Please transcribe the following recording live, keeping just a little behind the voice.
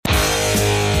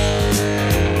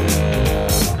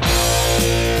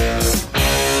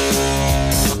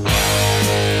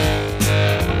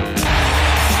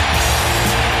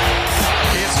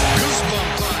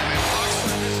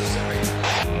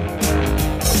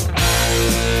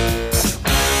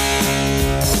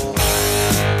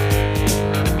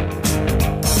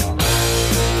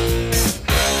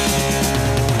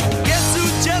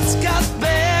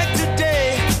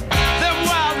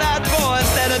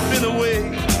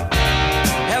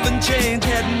change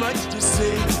had much to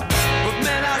say, but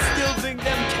man, I still think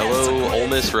them cats Hello, are great. Ole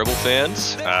Miss Rebel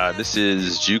fans. This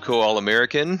is JUCO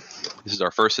All-American. This is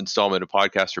our first installment of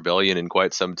Podcast Rebellion in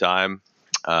quite some time.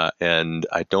 And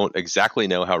I don't exactly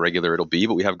know how regular it'll be,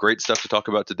 but we have great stuff to talk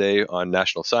about today on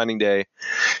National Signing Day.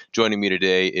 Joining me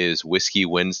today is Whiskey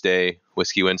Wednesday.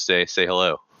 Whiskey Wednesday, say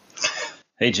hello.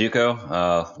 Hey,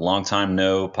 JUCO. Long time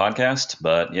no podcast,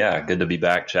 but yeah, good to be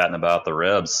back chatting about the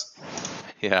Rebs.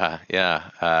 Yeah.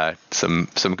 Some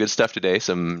good stuff today,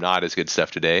 some not as good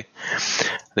stuff today.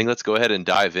 I think let's go ahead and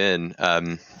dive in.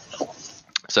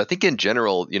 So I think in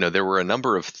general, there were a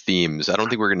number of themes. I don't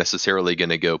think we're necessarily going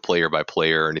to go player by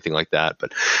player or anything like that,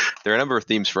 but there are a number of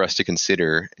themes for us to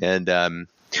consider. And,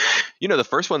 the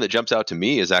first one that jumps out to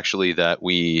me is actually that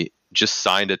we just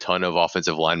signed a ton of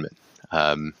offensive linemen.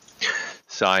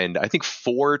 Signed, I think,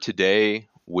 3 today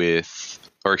with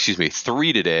 2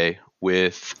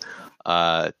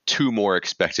 more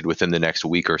expected within the next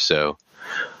week or so.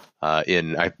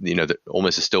 Ole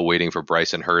Miss is still waiting for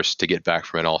Bryson Hurst to get back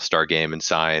from an All-Star game and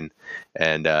sign,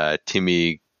 and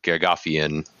Timmy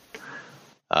Gagafian.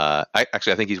 I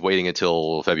think he's waiting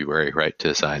until February, right,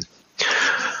 to sign.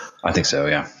 I think so,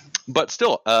 yeah. But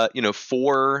still,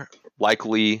 4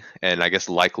 likely, and I guess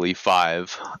likely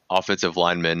 5 offensive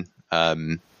linemen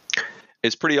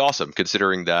is pretty awesome,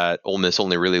 considering that Ole Miss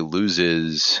only really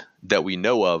loses that we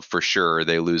know of for sure.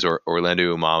 They lose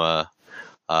Orlando Umama.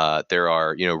 There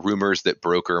are, rumors that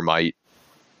Broker might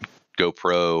go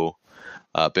pro.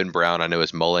 Ben Brown, I know,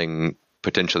 is mulling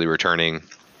potentially returning.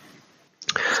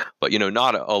 But,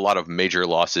 not a lot of major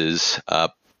losses,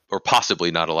 or possibly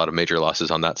not a lot of major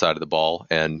losses on that side of the ball.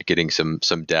 And getting some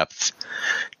depth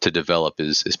to develop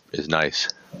is nice.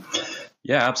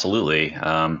 Yeah, absolutely.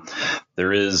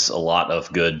 There is a lot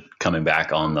of good coming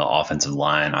back on the offensive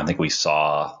line. I think we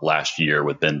saw last year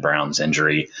with Ben Brown's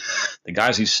injury, the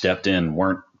guys who stepped in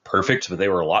weren't perfect, but they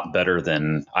were a lot better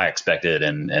than I expected,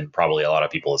 and probably a lot of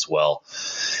people as well.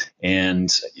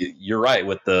 And you're right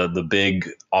with the big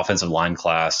offensive line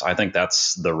class. I think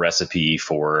that's the recipe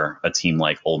for a team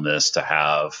like Ole Miss to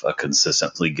have a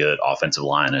consistently good offensive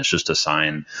line. It's just to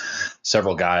sign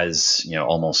several guys,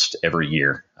 almost every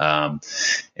year.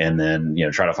 And then,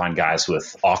 try to find guys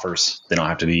with offers. They don't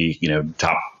have to be,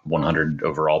 top 100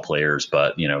 overall players,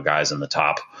 but, guys in the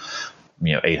top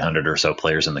 800 or so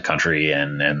players in the country.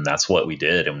 And that's what we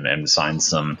did, and signed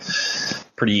some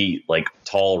pretty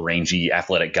tall, rangy,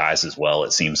 athletic guys as well,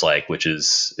 it seems like, which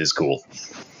is cool.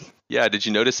 Yeah. Did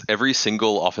you notice every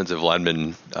single offensive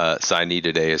lineman signee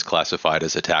today is classified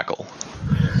as a tackle?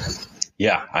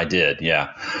 Yeah, I did.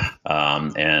 Yeah.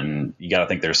 And you got to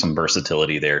think there's some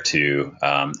versatility there too.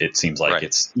 It seems like Right.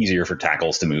 It's easier for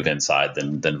tackles to move inside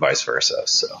than vice versa.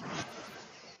 So.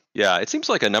 Yeah, it seems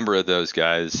like a number of those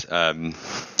guys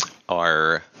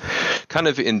are kind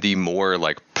of in the more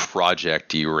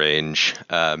project-y range,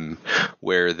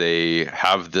 where they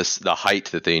have the height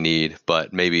that they need,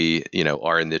 but maybe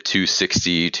are in the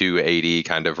 260, 280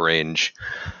 kind of range,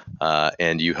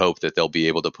 and you hope that they'll be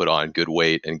able to put on good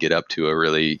weight and get up to a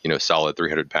really solid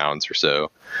 300 pounds or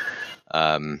so.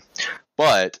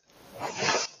 But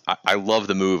I love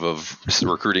the move of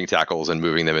recruiting tackles and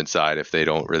moving them inside if they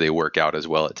don't really work out as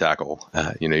well at tackle.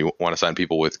 You want to sign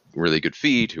people with really good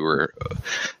feet who are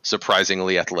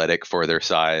surprisingly athletic for their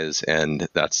size, and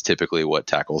that's typically what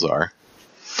tackles are.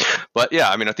 But yeah,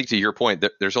 I think to your point,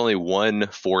 there's only one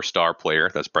 4-star player,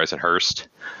 that's Bryson Hurst.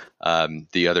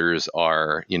 The others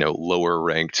are, lower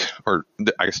ranked, or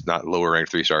I guess not lower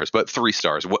ranked 3 stars, but 3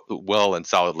 stars, well and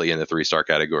solidly in the 3-star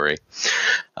category.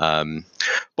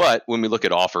 But when we look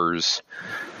at offers,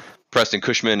 Preston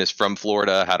Cushman is from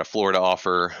Florida, had a Florida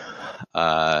offer.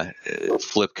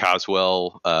 Flip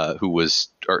Carswell, who was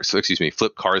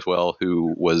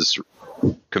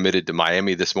committed to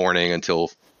Miami this morning until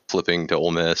flipping to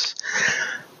Ole Miss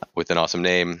with an awesome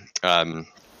name.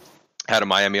 Had a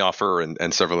Miami offer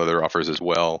and several other offers as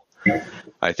well.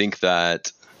 I think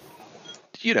that,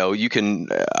 you can,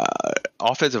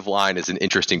 offensive line is an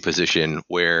interesting position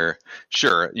where,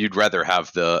 sure, you'd rather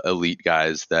have the elite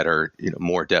guys that are,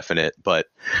 more definite, but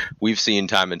we've seen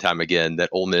time and time again that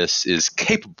Ole Miss is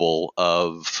capable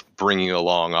of bringing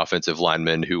along offensive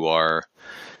linemen who are,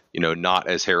 not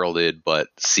as heralded, but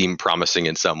seem promising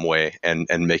in some way, and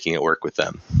making it work with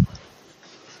them.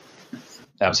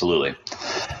 Absolutely.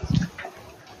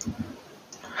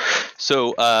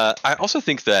 So I also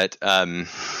think that, on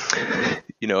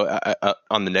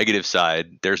the negative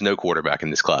side, there's no quarterback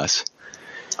in this class.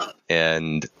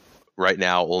 And right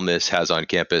now, Ole Miss has on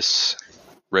campus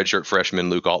redshirt freshman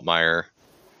Luke Altmyer,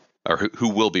 or who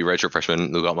will be redshirt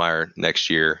freshman Luke Altmyer next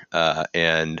year,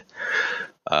 and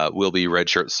will be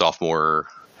redshirt sophomore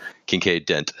Kincaid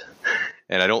Dent.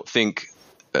 And I don't think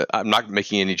I'm not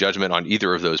making any judgment on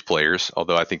either of those players,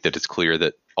 although I think that it's clear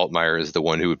that Altmyer is the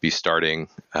one who would be starting.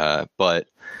 But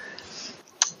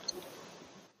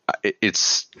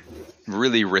it's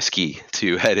really risky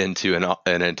to head into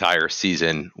an entire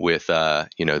season with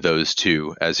those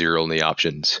two as your only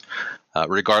options,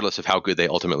 regardless of how good they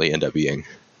ultimately end up being.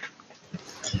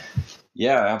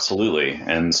 Yeah, absolutely.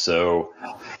 And so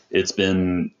it's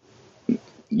been,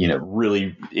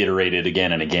 really iterated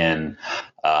again and again,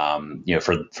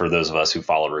 for those of us who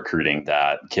follow recruiting,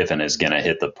 that Kiffin is going to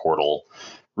hit the portal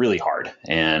really hard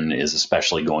and is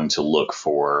especially going to look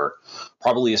for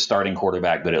probably a starting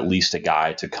quarterback, but at least a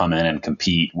guy to come in and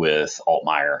compete with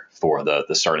Altmyer for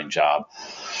the starting job.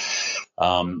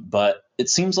 But it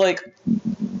seems like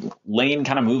Lane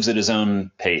kind of moves at his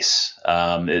own pace.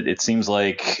 It seems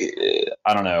like,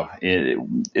 I don't know,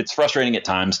 it's frustrating at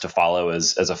times to follow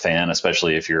as a fan,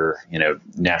 especially if you're,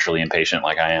 naturally impatient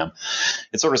like I am.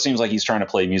 It sort of seems like he's trying to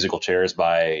play musical chairs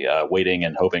by waiting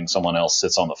and hoping someone else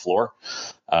sits on the floor.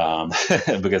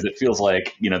 Because it feels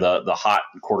like, the hot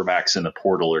quarterbacks in the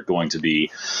portal are going to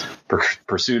be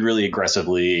pursued really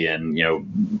aggressively, and,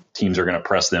 teams are going to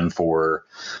press them for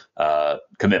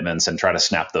commitments and try to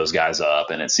snap those guys up.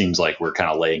 And it seems like we're kind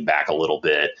of laying back a little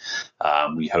bit.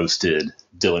 We hosted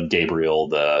Dylan Gabriel,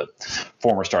 the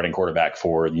former starting quarterback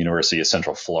for the University of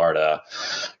Central Florida,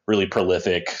 really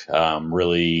prolific,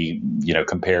 really,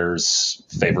 compares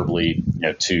favorably,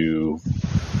 to,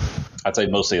 I'd say,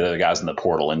 mostly the other guys in the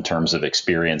portal in terms of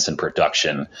experience and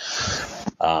production.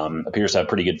 Appears to have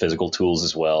pretty good physical tools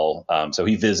as well. So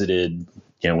he visited,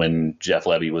 when Jeff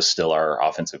Lebby was still our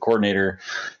offensive coordinator.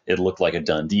 It looked like a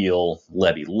done deal.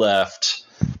 Lebby left.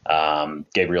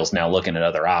 Gabriel's now looking at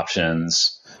other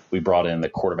options. We brought in the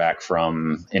quarterback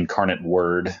from Incarnate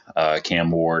Word, Cam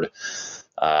Ward,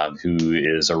 who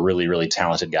is a really, really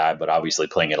talented guy, but obviously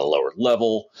playing at a lower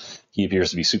level. He appears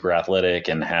to be super athletic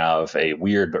and have a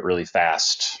weird but really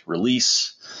fast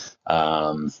release.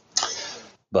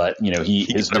 But he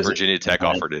his got a Virginia Tech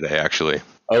offer today, actually.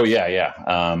 Oh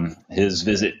yeah. His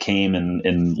visit came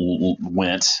and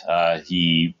went.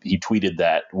 He tweeted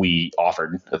that we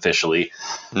offered officially,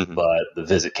 but the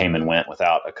visit came and went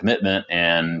without a commitment,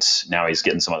 and now he's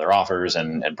getting some other offers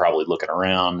and probably looking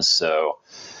around. So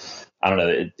I don't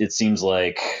know. It seems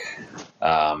like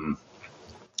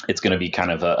it's going to be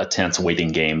kind of a tense waiting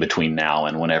game between now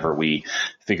and whenever we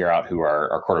figure out who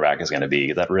our quarterback is going to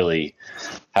be. That really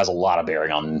has a lot of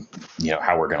bearing on,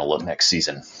 how we're going to look next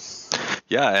season.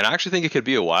 Yeah. And I actually think it could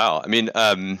be a while. I mean,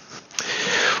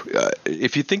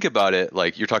 if you think about it,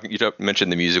 like you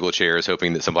mentioned the musical chairs,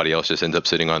 hoping that somebody else just ends up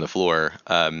sitting on the floor.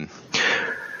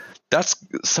 That's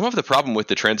some of the problem with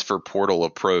the transfer portal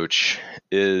approach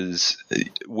is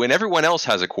when everyone else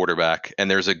has a quarterback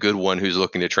and there's a good one who's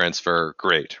looking to transfer,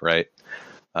 great, right?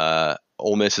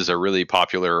 Ole Miss is a really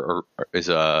popular or is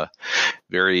a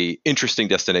very interesting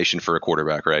destination for a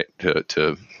quarterback, right?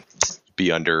 To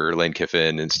be under Lane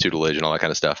Kiffin and tutelage and all that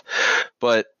kind of stuff.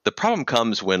 But the problem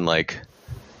comes when like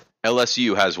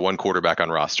LSU has one quarterback on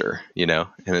roster, and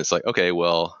it's like, okay,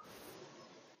 well,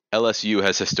 LSU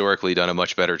has historically done a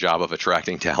much better job of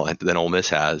attracting talent than Ole Miss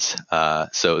has.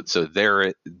 So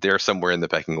they're somewhere in the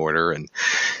pecking order. And,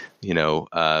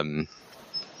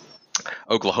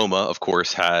 Oklahoma, of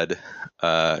course, had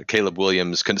Caleb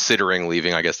Williams considering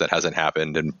leaving. I guess that hasn't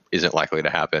happened and isn't likely to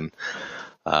happen.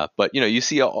 But, you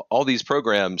see all these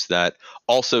programs that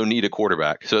also need a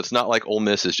quarterback. So it's not like Ole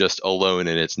Miss is just alone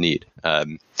in its need.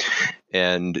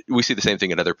 And we see the same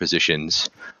thing at other positions.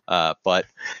 But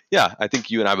yeah, I think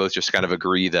you and I both just kind of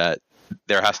agree that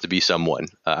there has to be someone.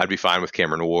 I'd be fine with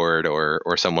Cameron Ward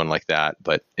or someone like that,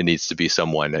 but it needs to be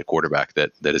someone at quarterback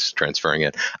that is transferring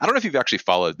it. I don't know if you've actually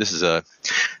followed, this is an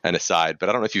aside, but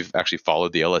I don't know if you've actually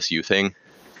followed the LSU thing,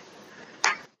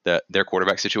 their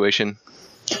quarterback situation.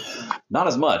 Not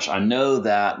as much. I know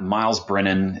that Miles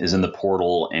Brennan is in the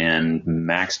portal and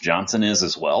Max Johnson is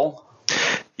as well.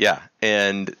 Yeah,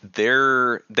 and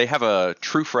they have a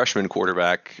true freshman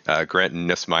quarterback, Granton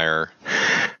Nussmeier,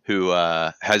 who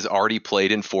has already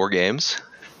played in 4 games,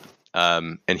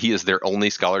 and he is their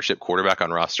only scholarship quarterback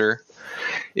on roster.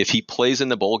 If he plays in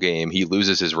the bowl game, he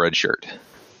loses his red shirt.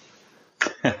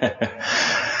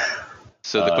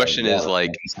 So the question is,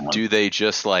 like, do they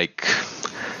just, like,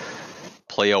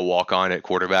 play a walk-on at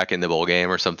quarterback in the bowl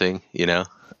game or something,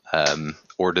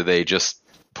 or do they just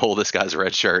pull this guy's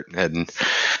red shirt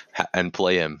and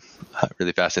play him?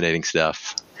 Really fascinating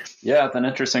stuff. Yeah, it's an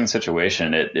interesting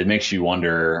situation. It makes you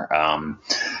wonder.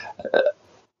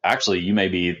 Actually, you may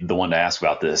be the one to ask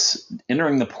about this.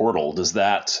 Entering the portal, does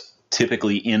that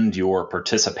typically end your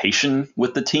participation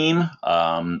with the team,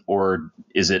 or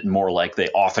is it more like they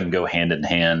often go hand in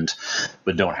hand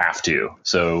but don't have to?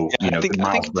 So I think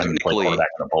Myles Brennan play quarterback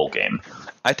in a bowl game?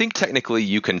 I think technically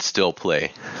you can still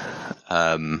play,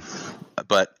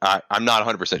 but I'm not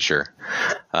 100% sure.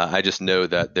 I just know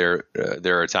that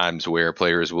there are times where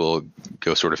players will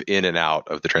go sort of in and out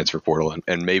of the transfer portal,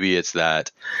 and maybe it's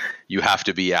that you have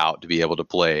to be out to be able to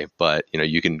play, but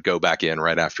you can go back in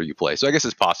right after you play. So I guess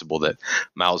it's possible that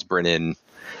Myles Brennan,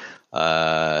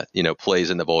 plays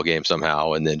in the bowl game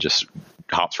somehow and then just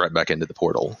hops right back into the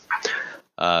portal.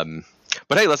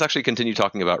 But hey, let's actually continue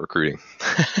talking about recruiting.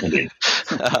 Okay.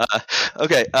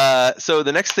 So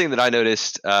the next thing that I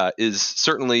noticed is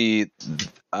certainly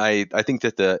I think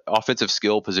that the offensive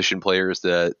skill position players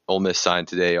that Ole Miss signed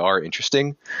today are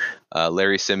interesting.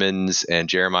 Larry Simmons and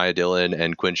Jeremiah Dillon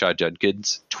and Quinshawn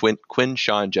Judkins.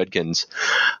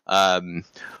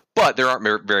 But there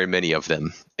aren't very many of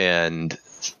them. And,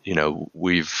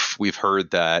 we've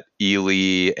heard that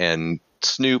Ely and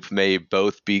Snoop may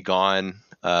both be gone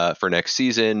for next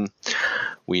season.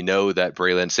 We know that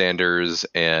Braylon Sanders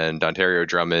and Ontario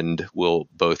Drummond will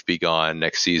both be gone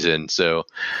next season. So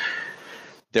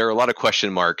there are a lot of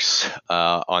question marks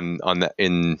on that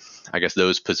in, I guess,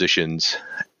 those positions.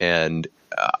 And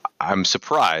I'm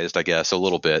surprised, I guess, a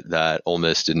little bit that Ole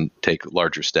Miss didn't take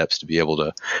larger steps to be able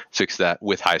to fix that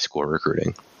with high school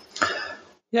recruiting.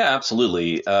 Yeah,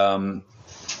 absolutely.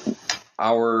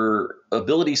 Our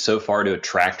ability so far to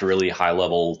attract really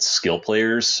high-level skill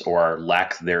players, or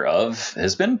lack thereof,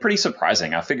 has been pretty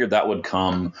surprising. I figured that would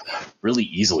come really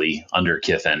easily under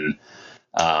Kiffin,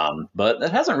 but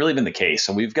that hasn't really been the case.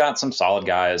 So we've got some solid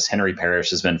guys. Henry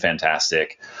Parrish has been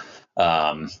fantastic,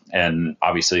 and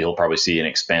obviously he'll probably see an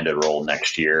expanded role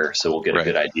next year, so we'll get a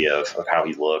good idea of how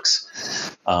he looks.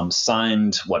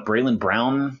 Signed Braylon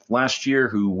Brown last year,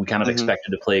 who we kind of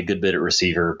expected to play a good bit at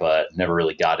receiver, but never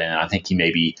really got in. I think he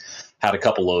maybe had a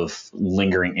couple of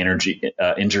lingering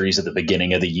injuries at the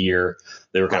beginning of the year.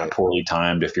 They were kind of poorly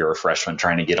timed if you're a freshman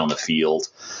trying to get on the field.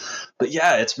 But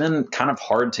yeah, it's been kind of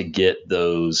hard to get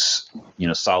those,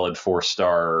 solid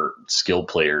 4-star skill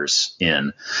players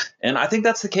in. And I think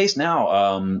that's the case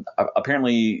now.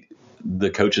 Apparently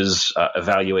the coaches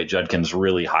evaluate Judkins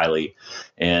really highly,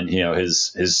 and,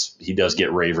 he does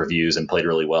get rave reviews and played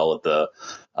really well at the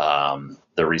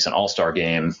recent All-Star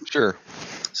game. Sure.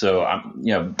 So, I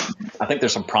think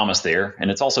there's some promise there, and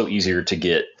it's also easier to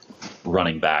get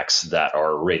running backs that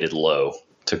are rated low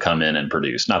to come in and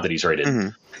produce. Not that he's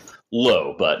rated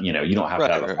low, but you don't have to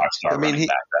have a 5-star running back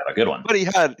to have a good one. But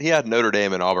he had Notre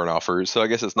Dame and Auburn offers, so I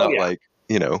guess it's not like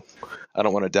I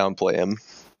don't want to downplay him.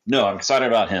 No, I'm excited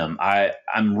about him.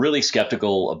 I'm really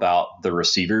skeptical about the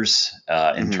receivers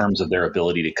in terms of their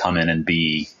ability to come in and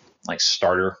be like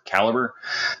starter caliber.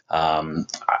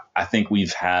 I think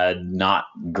we've had not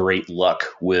great luck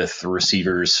with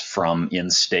receivers from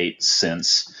in-state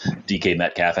since DK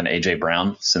Metcalf and AJ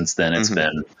Brown. Since then, it's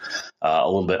been a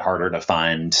little bit harder to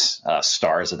find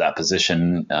stars at that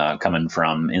position coming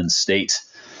from in-state.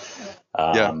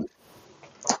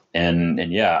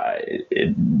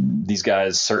 These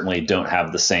guys certainly don't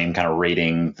have the same kind of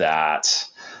rating that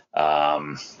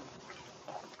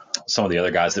some of the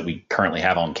other guys that we currently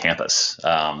have on campus.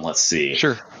 Let's see.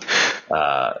 Sure.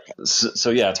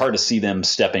 It's hard to see them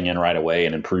stepping in right away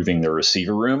and improving their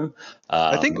receiver room.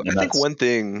 I think one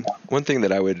thing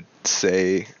that I would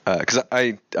say, because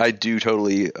I do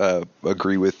totally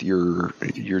agree with your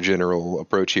general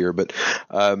approach here, but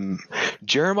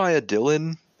Jeremiah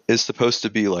Dillon is supposed to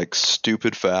be like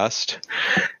stupid fast,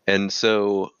 and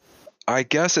so I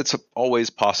guess it's always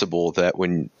possible that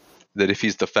if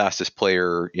he's the fastest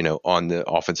player, on the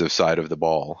offensive side of the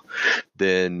ball,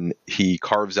 then he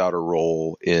carves out a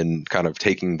role in kind of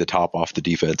taking the top off the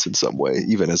defense in some way,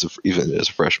 even as a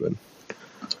freshman.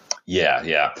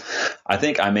 Yeah. I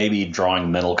think I may be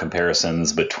drawing mental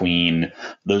comparisons between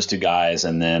those two guys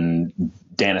and then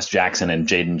Dennis Jackson and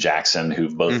Jaden Jackson,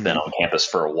 who've both been on campus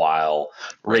for a while,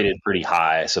 rated pretty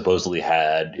high, supposedly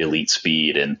had elite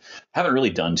speed, and haven't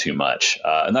really done too much.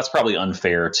 And that's probably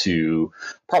unfair to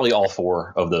probably all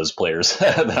four of those players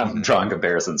that I'm drawing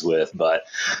comparisons with. But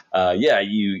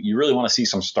you really want to see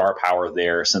some star power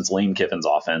there, since Lane Kiffin's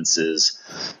offense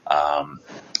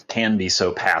can be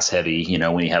so pass heavy,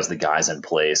 when he has the guys in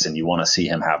place, and you want to see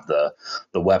him have the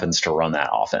weapons to run that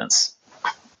offense.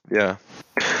 Yeah.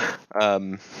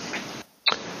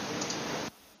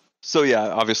 So yeah,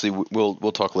 obviously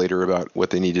we'll talk later about what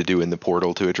they need to do in the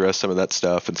portal to address some of that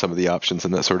stuff and some of the options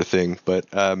and that sort of thing.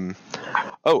 But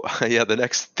the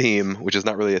next theme, which is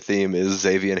not really a theme, is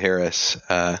Xavier Harris.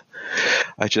 I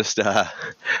just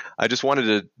wanted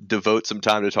to devote some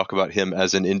time to talk about him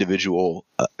as an individual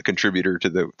contributor to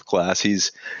the class.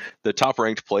 He's the top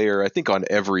ranked player, I think, on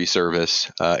every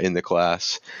service in the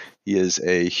class. He is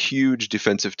a huge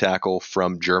defensive tackle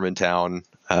from Germantown,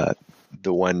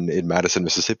 the one in Madison,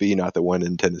 Mississippi, not the one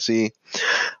in Tennessee.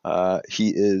 He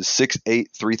is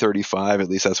 6'8", 335, at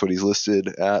least that's what he's listed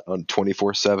at on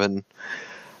 24/7.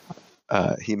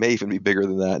 He may even be bigger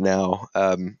than that now,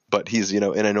 but he's,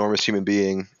 an enormous human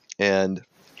being. And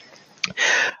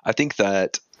I think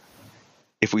that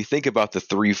if we think about the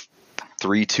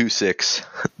 3-2-6,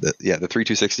 the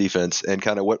 3-2-6 defense and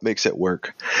kind of what makes it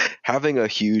work, having a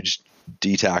huge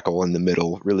D tackle in the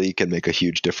middle really can make a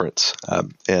huge difference.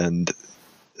 And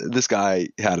this guy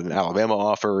had an Alabama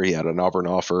offer. He had an Auburn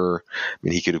offer. I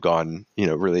mean, he could have gone,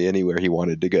 really anywhere he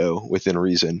wanted to go within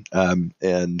reason.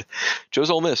 And chose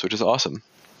Ole Miss, which is awesome.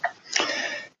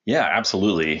 Yeah,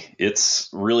 absolutely. It's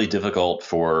really difficult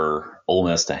for Ole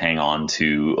Miss to hang on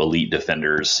to elite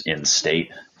defenders in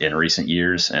state in recent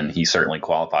years, and he certainly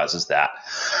qualifies as that.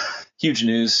 Huge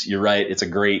news. You're right. It's a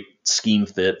great scheme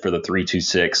fit for the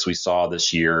 3-2-6. We saw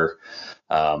this year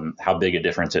how big a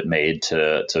difference it made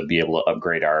to be able to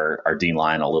upgrade our D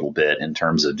line a little bit in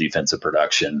terms of defensive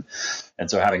production.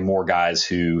 And so having more guys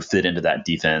who fit into that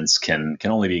defense can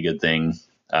only be a good thing.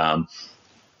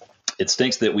 It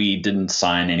stinks that we didn't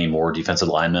sign any more defensive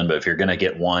linemen, but if you're going to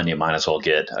get one, you might as well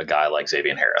get a guy like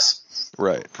Xavier Harris.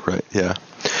 Right. Yeah.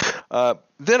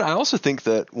 Then I also think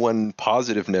that one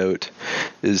positive note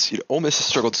is, Ole Miss has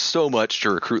struggled so much to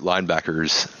recruit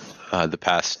linebackers the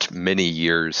past many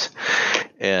years,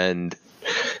 and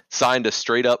signed a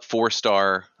straight up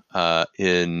 4-star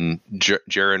in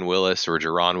Jaron Willis, or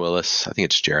Jaron Willis. I think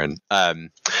it's Jaron,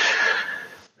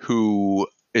 who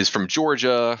is from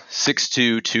Georgia,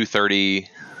 6'2", 230,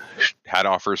 had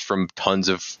offers from tons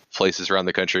of places around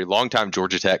the country. Longtime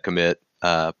Georgia Tech commit,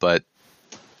 but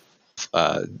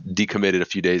decommitted a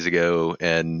few days ago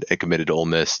and committed to Ole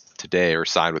Miss today, or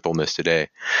signed with Ole Miss today.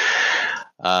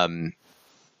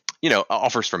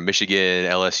 Offers from Michigan,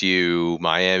 LSU,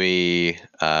 Miami,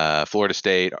 Florida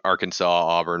State, Arkansas,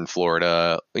 Auburn,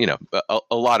 Florida,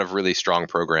 a lot of really strong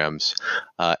programs.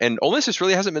 And Ole Miss just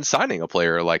really hasn't been signing a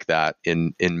player like that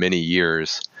in many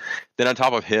years. Then on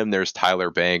top of him, there's Tyler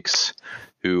Banks,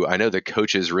 who I know the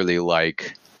coaches really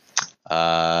like.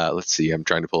 Let's see, I'm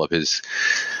trying to pull up his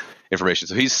information.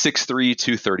 So he's 6'3",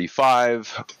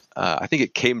 235. I think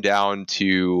it came down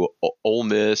to Ole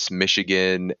Miss,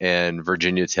 Michigan, and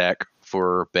Virginia Tech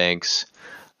for Banks.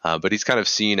 But he's kind of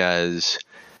seen as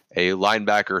a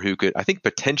linebacker who could, I think,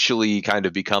 potentially kind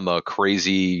of become a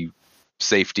crazy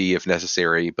safety if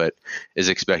necessary, but is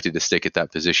expected to stick at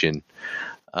that position.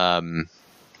 Fun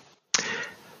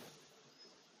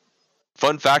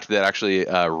fact that actually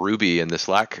Ruby in the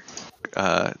Slack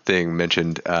thing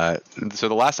mentioned. So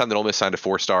the last time that Ole Miss signed a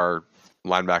 4-star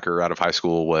linebacker out of high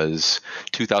school was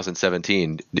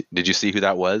 2017. Did you see who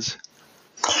that was?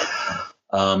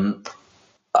 I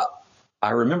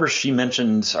remember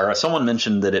someone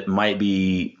mentioned that it might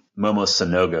be Momo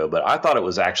Sanogo, but I thought it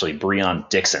was actually Breon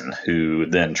Dixon, who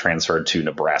then transferred to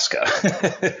Nebraska.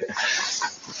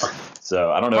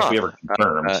 So I don't know if we ever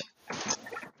confirmed.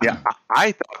 Yeah,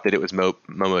 I thought that it was Momo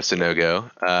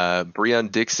Sanogo.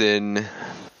 Breon Dixon,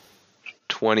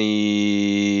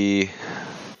 20.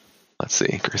 Let's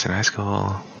see, Grayson High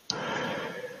School.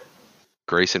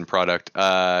 Grayson product.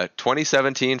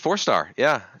 2017 4-star.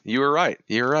 Yeah, you were right.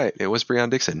 It was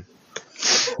Breon Dixon.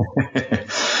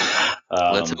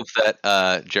 Let's hope that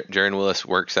Jaron Willis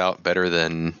works out better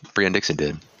than Breon Dixon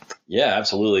did. Yeah,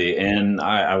 absolutely. And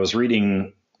I was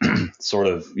reading sort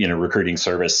of, recruiting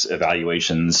service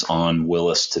evaluations on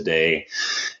Willis today,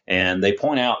 and they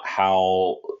point out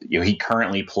how he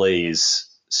currently plays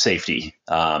safety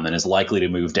and is likely to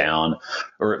move down,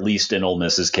 or at least in Ole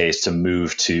Miss's case, to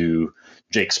move to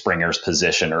Jake Springer's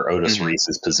position or Otis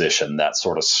Reese's position, that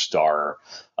sort of star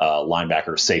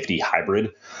linebacker safety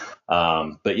hybrid.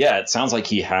 But yeah, it sounds like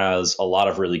he has a lot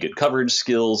of really good coverage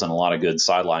skills and a lot of good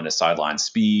sideline to sideline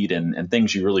speed and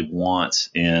things you really want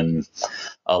in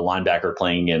a linebacker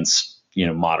playing against,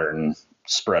 modern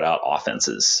spread out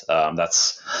offenses.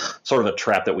 That's sort of a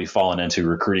trap that we've fallen into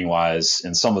recruiting wise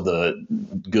in some of the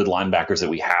good linebackers that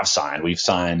we have signed. We've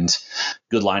signed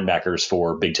good linebackers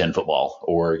for Big Ten football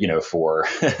or, for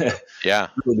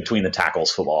really between the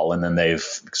tackles football. And then they've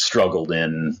struggled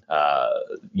in,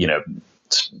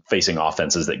 facing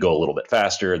offenses that go a little bit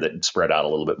faster, that spread out a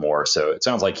little bit more. So it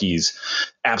sounds like he's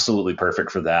absolutely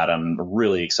perfect for that. I'm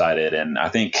really excited. And I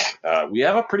think we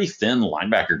have a pretty thin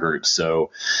linebacker group.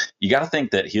 So you got to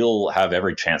think that he'll have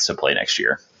every chance to play next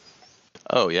year.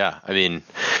 Oh, yeah. I mean,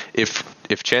 if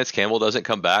Chance Campbell doesn't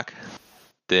come back,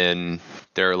 then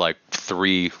there are like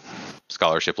 3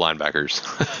 scholarship linebackers.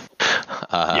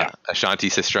 Ashanti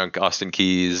Sistrunk, Austin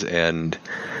Keys, and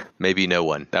maybe no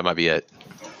one. That might be it.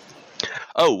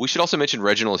 Oh, we should also mention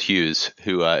Reginald Hughes,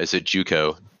 who is a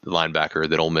JUCO linebacker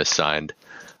that Ole Miss signed.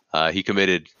 He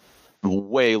committed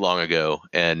way long ago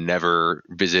and never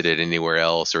visited anywhere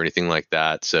else or anything like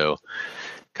that. So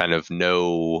kind of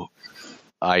no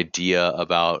idea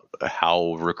about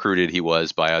how recruited he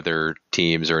was by other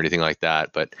teams or anything like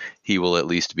that, but he will at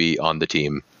least be on the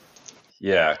team.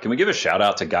 Yeah. Can we give a shout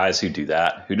out to guys who do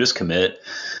that, who just commit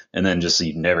and then just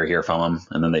you never hear from them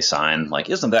and then they sign? Like,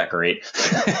 isn't that great?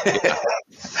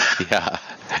 Yeah.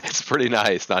 It's pretty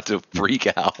nice not to freak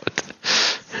out.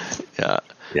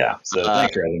 Yeah. So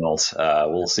thanks, Reginald.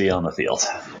 We'll see you on the field.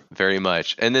 Very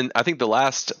much. And then I think the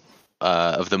last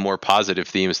of the more positive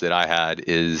themes that I had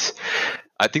is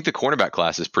I think the cornerback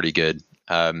class is pretty good.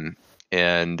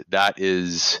 And that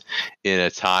is in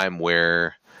a time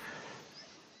where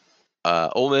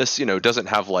Ole Miss, doesn't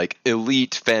have like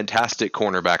elite, fantastic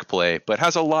cornerback play, but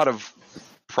has a lot of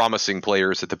promising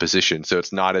players at the position. So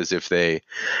it's not as if they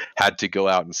had to go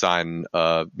out and sign,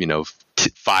 5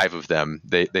 of them.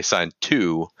 They signed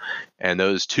 2, and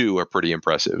those 2 are pretty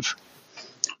impressive.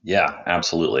 Yeah,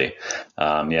 absolutely.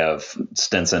 You have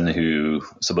Stinson, who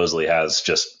supposedly has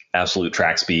just absolute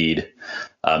track speed.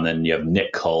 Then you have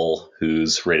Nick Cull,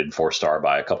 who's rated 4-star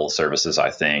by a couple of services,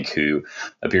 I think, who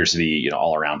appears to be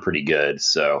all around pretty good.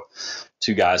 So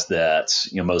 2 guys that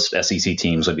most SEC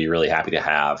teams would be really happy to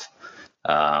have.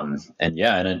 In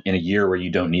a year where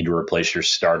you don't need to replace your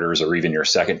starters or even your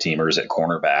second teamers at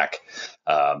cornerback,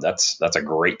 that's a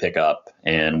great pickup.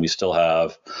 And we still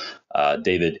have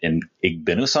David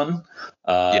Igbenuson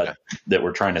that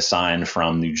we're trying to sign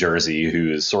from New Jersey,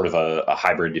 who is sort of a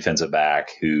hybrid defensive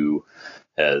back who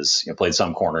has played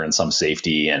some corner and some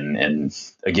safety. And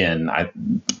again,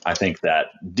 I think that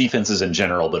defenses in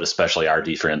general, but especially our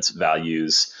defense,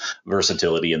 values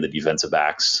versatility in the defensive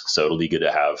backs. So it'll be good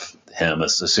to have him,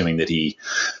 assuming that he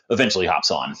eventually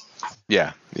hops on.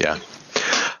 Yeah.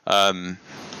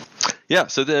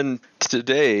 So then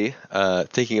today,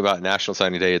 thinking about National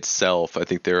Signing Day itself, I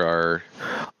think there are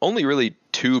only really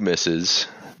 2 misses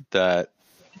that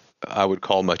I would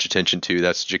call much attention to.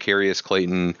 That's Jacarius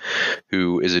Clayton,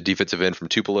 who is a defensive end from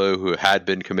Tupelo, who had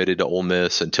been committed to Ole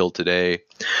Miss until today,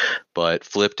 but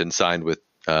flipped and signed with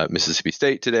Mississippi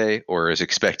State today, or is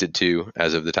expected to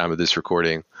as of the time of this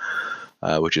recording,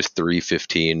 which is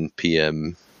 3:15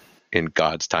 p.m. in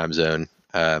God's time zone.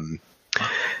 And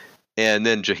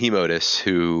then Jaheim Otis,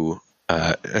 who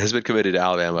has been committed to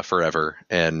Alabama forever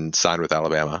and signed with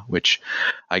Alabama, which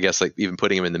I guess like even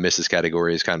putting him in the misses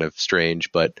category is kind of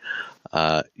strange, but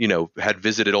had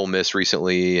visited Ole Miss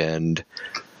recently, and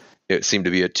it seemed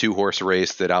to be a 2-horse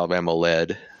race that Alabama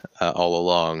led all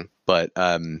along. But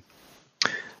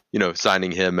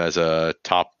signing him as a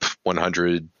top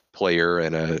 100 player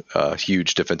and a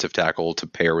huge defensive tackle to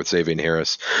pair with Xavier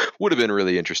Harris would have been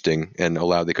really interesting and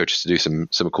allowed the coaches to do some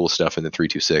cool stuff in the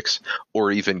 3-2-6,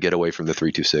 or even get away from the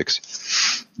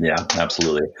 3-2-6. Yeah,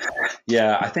 absolutely.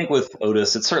 Yeah, I think with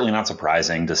Otis, it's certainly not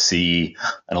surprising to see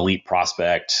an elite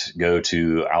prospect go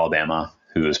to Alabama,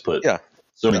 who has put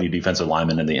so many defensive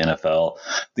linemen in the NFL.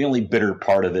 The only bitter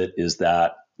part of it is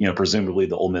that, presumably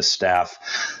the Ole Miss staff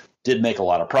did make a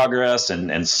lot of progress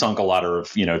and sunk a lot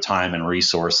of, time and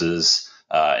resources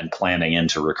and planning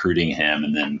into recruiting him,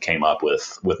 and then came up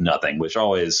with nothing, which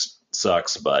always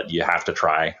sucks, but you have to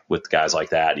try with guys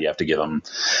like that. You have to give them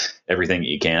everything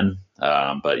you can.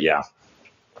 But yeah.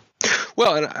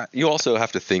 Well, and you also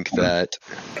have to think that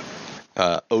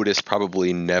Otis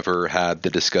probably never had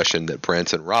the discussion that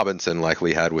Branson Robinson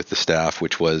likely had with the staff,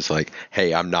 which was like,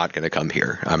 hey, I'm not going to come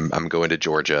here. I'm going to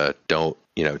Georgia. Don't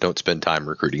spend time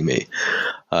recruiting me.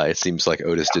 It seems like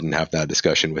Otis didn't have that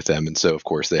discussion with them. And so, of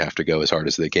course, they have to go as hard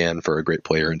as they can for a great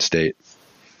player in state.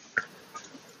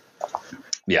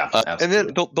 Yeah. And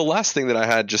then the last thing that I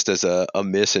had just as a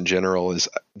miss in general is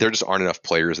there just aren't enough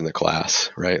players in the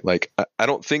class, right? Like, I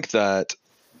don't think that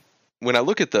when I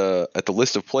look at the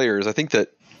list of players, I think that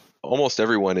almost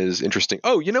everyone is interesting.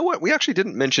 Oh, you know what? We actually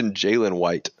didn't mention Jalen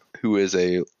White, who is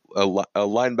a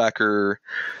linebacker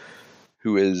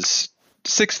who is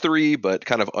 6'3", but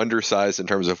kind of undersized in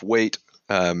terms of weight,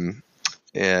 and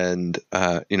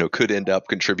could end up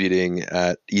contributing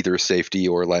at either safety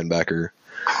or linebacker.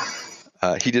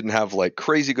 he didn't have like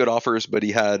crazy good offers, but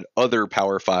he had other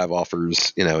Power 5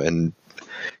 offers, and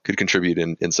could contribute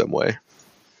in some way.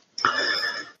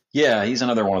 Yeah, he's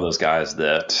another one of those guys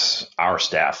that our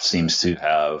staff seems to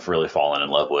have really fallen in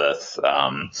love with.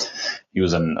 He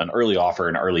was an early offer,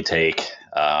 an early take.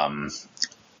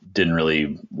 Didn't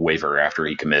really waver after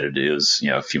he committed. It was,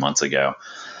 a few months ago.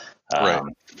 Right.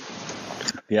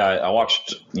 Yeah, I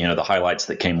watched, the highlights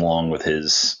that came along with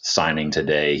his signing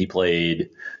today. He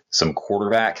played some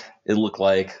quarterback, it looked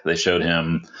like. They showed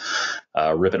him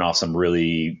ripping off some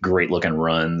really great looking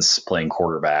runs playing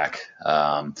quarterback.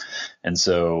 And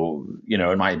so,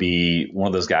 it might be one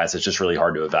of those guys that's just really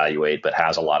hard to evaluate, but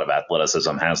has a lot of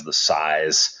athleticism, has the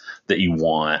size that you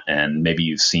want. And maybe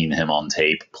you've seen him on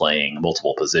tape playing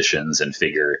multiple positions and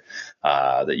figure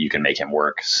that you can make him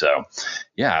work. So,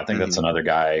 yeah, I think that's another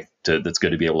guy that's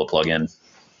good to be able to plug in.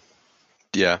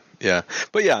 Yeah.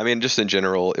 But yeah, I mean, just in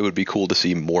general, it would be cool to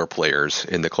see more players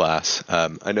in the class.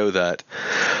 I know that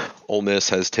Ole Miss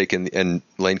has taken, and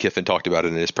Lane Kiffin talked about it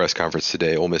in his press conference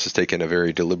today, Ole Miss has taken a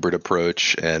very deliberate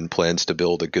approach and plans to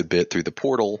build a good bit through the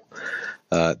portal.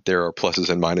 There are pluses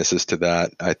and minuses to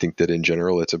that. I think that in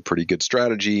general, it's a pretty good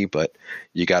strategy, but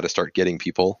you got to start getting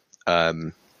people.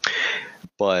 I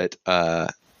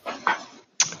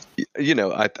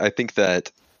think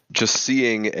that just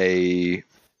seeing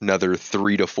another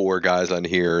 3 to 4 guys on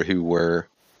here who were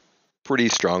pretty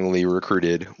strongly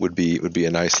recruited would be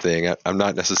a nice thing. I'm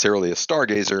not necessarily a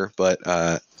stargazer, but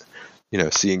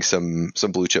seeing some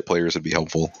blue chip players would be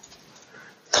helpful.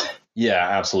 Yeah,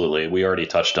 absolutely. We already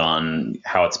touched on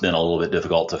how it's been a little bit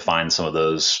difficult to find some of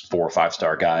those 4 or 5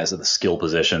 star guys at the skill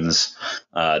positions,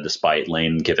 despite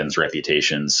Lane Kiffin's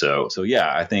reputation. So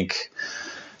yeah, I think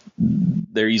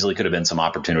there easily could have been some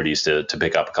opportunities to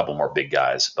pick up a couple more big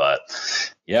guys. But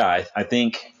yeah, I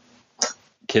think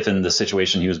Kiffin, the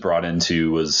situation he was brought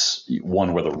into was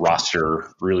one where the roster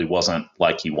really wasn't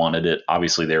like he wanted it.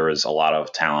 Obviously, there was a lot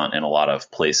of talent in a lot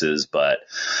of places, but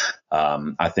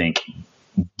I think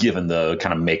given the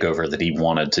kind of makeover that he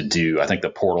wanted to do, I think the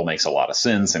portal makes a lot of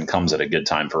sense and comes at a good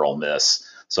time for Ole Miss.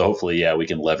 So hopefully, yeah, we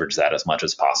can leverage that as much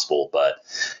as possible. But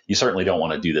you certainly don't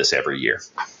want to do this every year.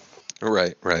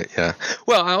 Right. Yeah.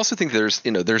 Well, I also think there's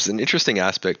an interesting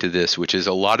aspect to this, which is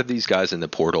a lot of these guys in the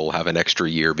portal have an extra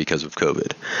year because of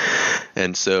COVID.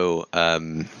 And so,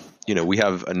 we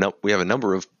have a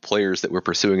number of players that we're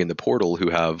pursuing in the portal who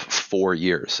have 4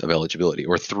 years of eligibility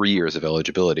or 3 years of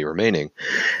eligibility remaining.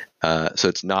 So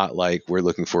it's not like we're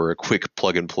looking for a quick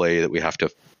plug and play that we have to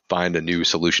find a new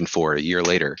solution for a year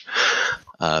later.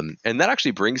 And that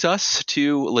actually brings us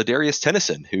to Ladarius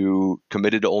Tennyson, who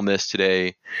committed to Ole Miss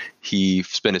today. He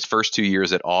spent his first 2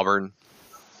 years at Auburn.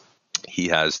 He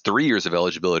has 3 years of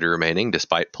eligibility remaining,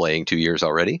 despite playing 2 years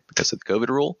already because of the COVID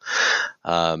rule.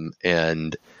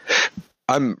 And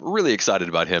I'm really excited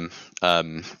about him.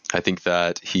 I think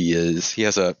that he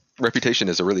has a reputation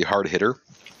as a really hard hitter.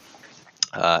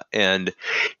 And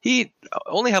he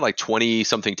only had like 20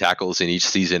 something tackles in each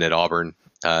season at Auburn.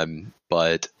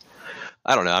 But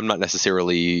I don't know. I'm not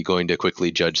necessarily going to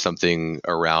quickly judge something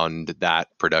around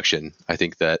that production. I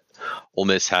think that Ole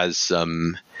Miss has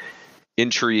some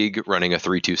intrigue running a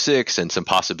 3-2-6 and some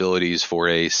possibilities for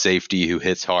a safety who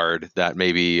hits hard that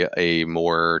maybe a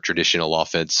more traditional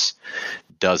offense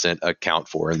doesn't account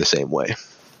for in the same way.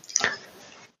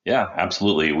 Yeah,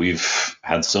 absolutely. We've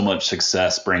had so much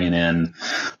success bringing in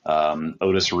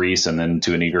Otis Reese and then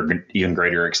to an even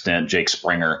greater extent, Jake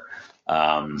Springer.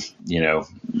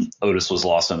 Otis was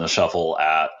lost in the shuffle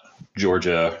at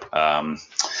Georgia.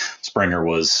 Springer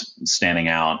was standing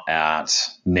out at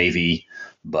Navy,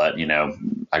 but,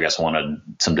 I guess wanted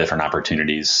some different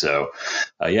opportunities. So,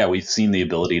 we've seen the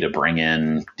ability to bring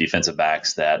in defensive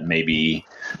backs that maybe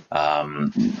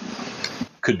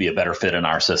could be a better fit in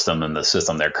our system than the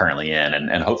system they're currently in.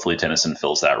 And hopefully Tennyson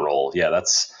fills that role. Yeah,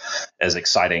 that's as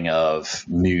exciting of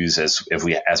news as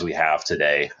we have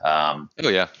today. Oh,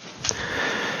 yeah.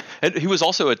 And he was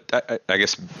also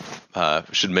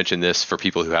should mention this for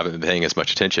people who haven't been paying as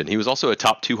much attention. He was also a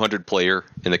top 200 player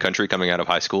in the country coming out of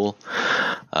high school.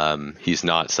 He's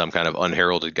not some kind of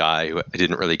unheralded guy who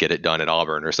didn't really get it done at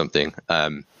Auburn or something.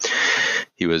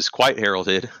 He was quite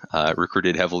heralded,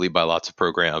 recruited heavily by lots of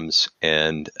programs,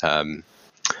 and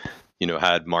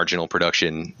had marginal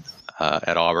production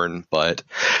at Auburn. But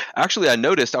actually, I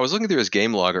noticed, I was looking through his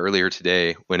game log earlier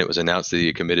today when it was announced that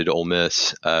he committed to Ole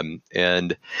Miss,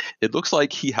 and it looks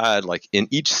like he had, like, in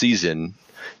each season,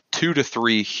 2 to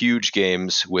 3 huge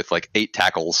games with like 8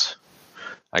 tackles.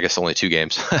 I guess only 2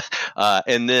 games,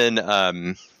 and then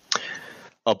a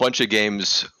bunch of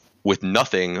games with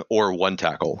nothing or one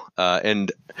tackle.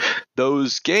 And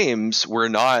those games were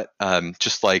not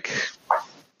just like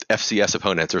FCS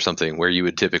opponents or something where you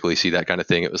would typically see that kind of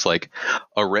thing. It was like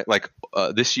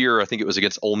this year, I think it was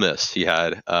against Ole Miss. He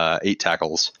had 8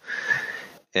 tackles.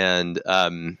 And,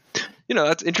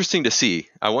 that's interesting to see.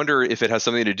 I wonder if it has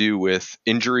something to do with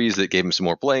injuries that gave him some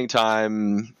more playing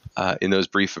time in those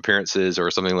brief appearances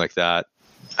or something like that.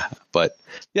 But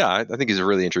yeah, I think he's a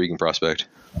really intriguing prospect.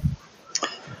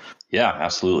 Yeah,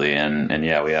 absolutely. And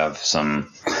yeah, we have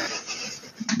some,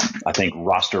 I think,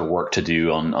 roster work to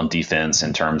do on defense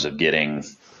in terms of getting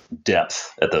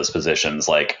depth at those positions.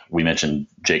 Like we mentioned,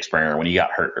 Jake Springer, when he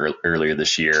got hurt earlier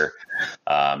this year,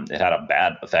 it had a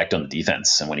bad effect on the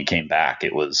defense. And when he came back,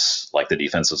 it was like the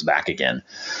defense was back again.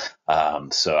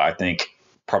 So I think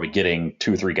probably getting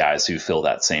 2 or 3 guys who fill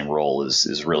that same role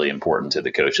is really important to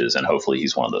the coaches. And hopefully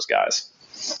he's one of those guys.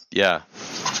 Yeah,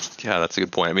 that's a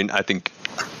good point. I mean, I think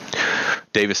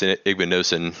Davison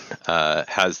Igbinosun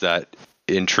has that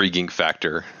intriguing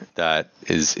factor that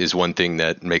is one thing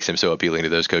that makes him so appealing to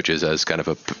those coaches as kind of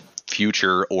a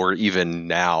future, or even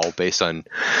now, based on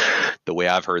the way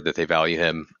I've heard that they value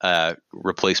him,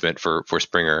 replacement for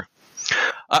Springer.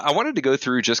 I wanted to go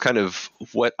through just kind of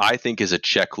what I think is a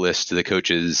checklist the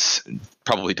coaches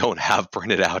probably don't have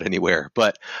printed out anywhere,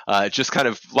 but just kind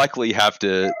of likely have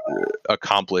to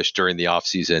accomplish during the off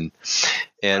season.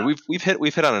 And we've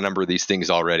hit on a number of these things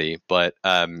already, but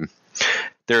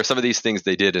there are some of these things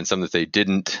they did and some that they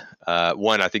didn't.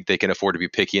 One, I think they can afford to be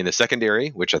picky in the secondary,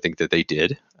 which I think that they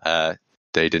did.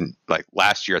 They didn't, like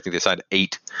last year, I think they signed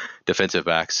 8 defensive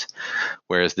backs,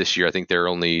 whereas this year I think there are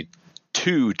only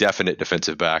 2 definite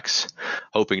defensive backs,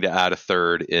 hoping to add a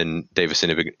third in Davison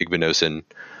Igbinosun.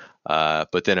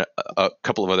 But then a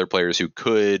couple of other players who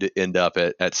could end up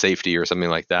at safety or something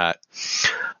like that.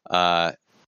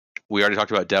 We already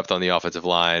talked about depth on the offensive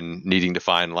line, needing to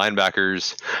find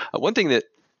linebackers. One thing that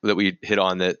we hit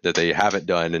on that they haven't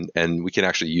done, and we can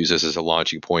actually use this as a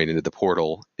launching point into the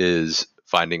portal, is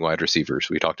finding wide receivers.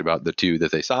 We talked about the 2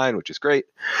 that they signed, which is great,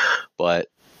 but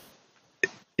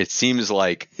it seems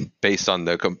like based on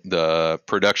the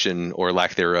production or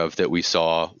lack thereof that we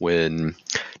saw when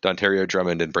Dontario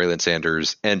Drummond and Braylon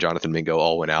Sanders and Jonathan Mingo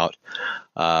all went out,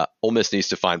 Ole Miss needs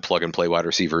to find plug and play wide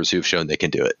receivers who've shown they can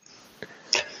do it.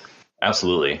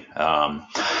 Absolutely.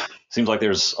 Seems like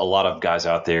there's a lot of guys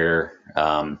out there,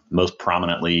 most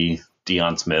prominently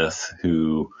Deion Smith,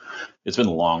 who it's been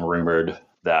long rumored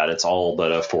that it's all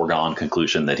but a foregone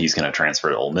conclusion that he's going to transfer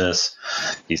to Ole Miss.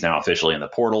 He's now officially in the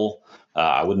portal.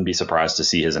 I wouldn't be surprised to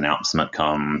see his announcement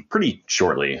come pretty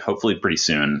shortly, hopefully pretty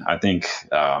soon. I think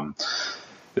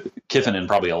Kiffin and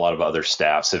probably a lot of other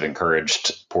staffs have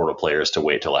encouraged portal players to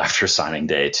wait till after signing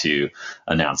day to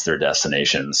announce their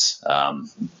destinations.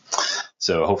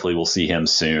 So hopefully we'll see him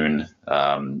soon.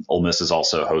 Ole Miss has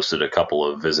also hosted a couple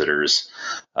of visitors.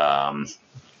 Guy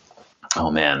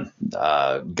from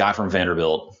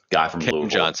Vanderbilt, guy from Louisville.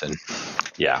 Johnson.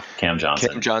 Yeah, Cam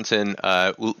Johnson.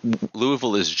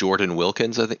 Louisville is Jordan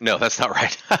Wilkins, I think. No, that's not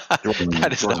right.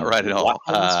 That is not right at all.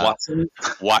 Watson?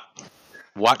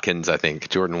 Watkins, I think.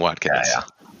 Jordan Watkins. Yeah.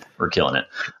 We're killing it.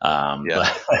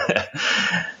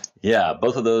 Yeah,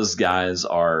 both of those guys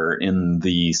are in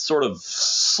the sort of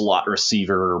slot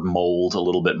receiver mold a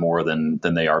little bit more than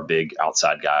they are big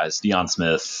outside guys. Deion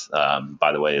Smith,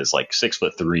 by the way, is like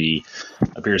 6'3",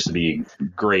 appears to be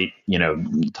great,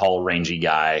 tall, rangy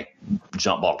guy,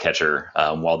 jump ball catcher,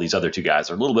 while these other 2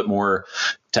 guys are a little bit more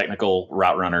technical,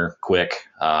 route runner, quick.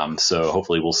 So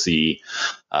hopefully we'll see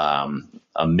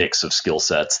a mix of skill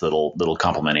sets that'll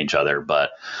complement each other.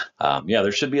 But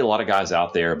there should be a lot of guys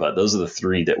out there, but those are the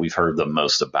 3 that we've heard the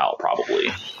most about probably.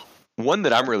 One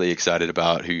that I'm really excited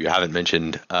about, who you haven't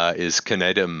mentioned, is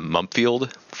Kanedum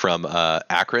Mumpfield from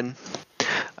Akron.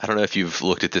 I don't know if you've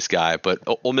looked at this guy, but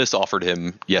Ole Miss offered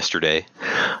him yesterday.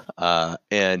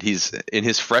 And he's in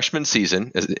his freshman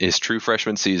season, his true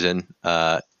freshman season,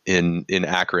 in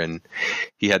Akron.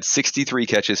 He had 63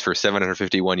 catches for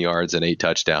 751 yards and 8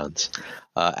 touchdowns.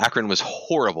 Akron was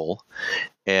horrible,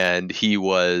 and he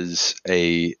was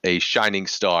a shining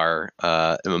star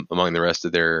among the rest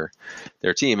of their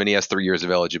team, and he has 3 years of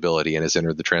eligibility and has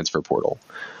entered the transfer portal.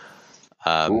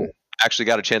 Actually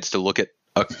got a chance to look at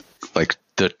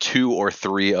the 2 or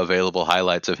 3 available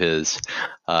highlights of his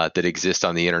that exist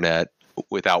on the internet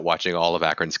without watching all of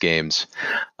Akron's games.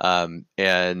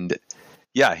 And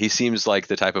yeah, he seems like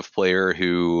the type of player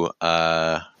who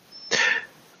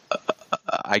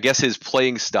I guess his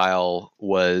playing style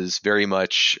was very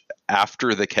much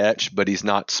after the catch, but he's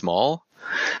not small.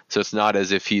 So it's not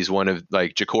as if he's one of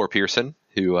like Ja'Cour Pearson,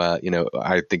 who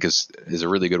I think is a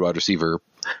really good wide receiver,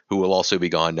 who will also be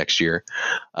gone next year.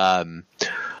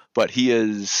 But he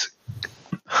is,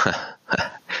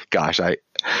 gosh,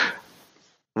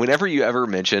 whenever you ever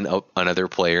mention another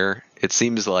player, it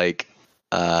seems like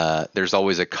there's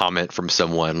always a comment from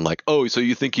someone like, "Oh, so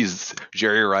you think he's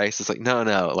Jerry Rice?" It's like,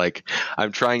 no. Like,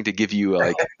 I'm trying to give you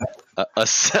like a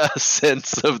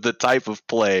sense of the type of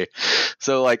play.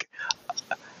 So like,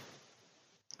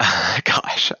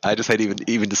 gosh, I just hate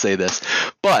even to say this,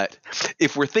 but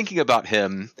if we're thinking about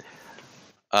him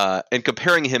and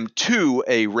comparing him to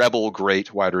a Rebel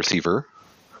great wide receiver,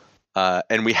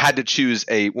 and we had to choose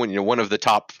one of the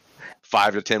top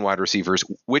 5 to 10 wide receivers,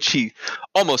 which he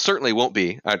almost certainly won't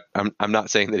be. I'm not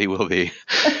saying that he will be.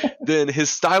 Then his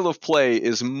style of play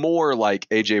is more like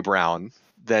AJ Brown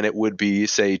than it would be,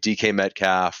 say, DK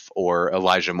Metcalf or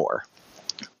Elijah Moore,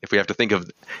 if we have to think of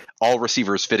all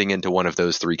receivers fitting into one of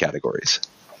those 3 categories.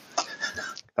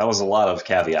 That was a lot of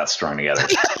caveats strung together.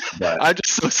 But I'm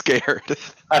just so scared.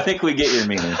 I think we get your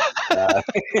meaning.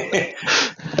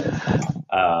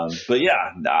 But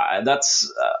yeah,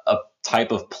 that's a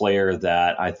type of player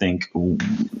that I think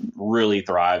really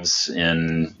thrives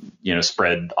in,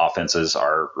 spread offenses,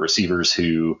 are receivers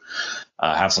who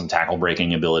have some tackle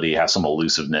breaking ability, have some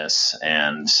elusiveness.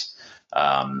 And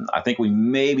I think we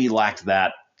maybe lacked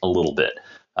that a little bit.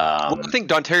 I think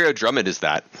Dontario Drummond is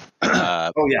that.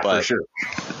 For sure.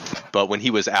 But when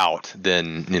he was out,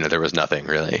 then, there was nothing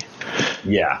really.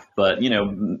 Yeah. But,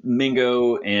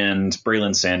 Mingo and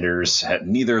Braylon Sanders,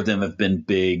 neither of them have been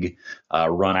big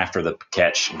run after the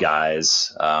catch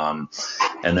guys. And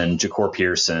then Ja'Cour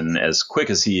Pearson, as quick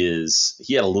as he is,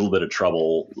 he had a little bit of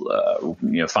trouble,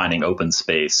 finding open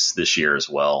space this year as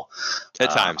well.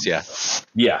 At times, yeah.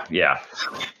 Yeah.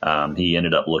 He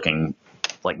ended up looking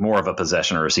like more of a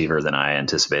possession receiver than I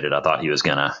anticipated. I thought he was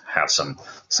going to have some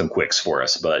quicks for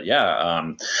us, but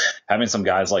having some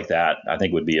guys like that, I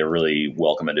think would be a really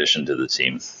welcome addition to the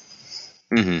team.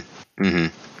 Mm-hmm.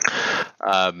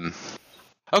 Mm-hmm.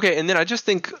 Okay. And then I just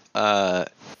think,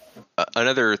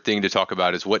 another thing to talk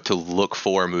about is what to look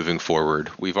for moving forward.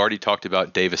 We've already talked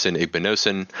about Davison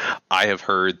Igbinosun. I have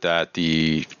heard that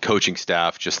the coaching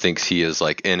staff just thinks he is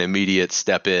like an immediate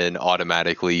step in,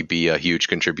 automatically be a huge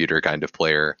contributor kind of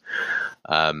player.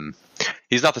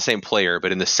 He's not the same player,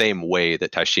 but in the same way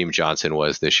that Tysheem Johnson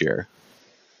was this year.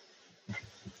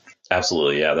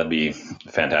 Absolutely. Yeah, that'd be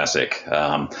fantastic.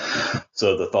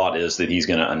 So the thought is that he's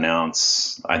going to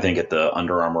announce, I think, at the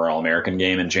Under Armour All-American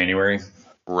game in January.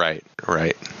 Right.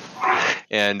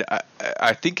 And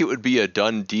I think it would be a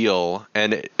done deal.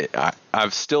 And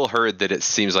I've still heard that it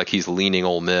seems like he's leaning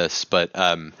Ole Miss, but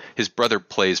his brother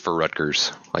plays for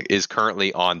Rutgers, like is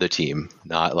currently on the team,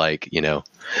 not like,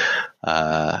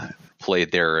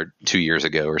 played there 2 years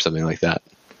ago or something like that.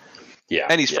 Yeah.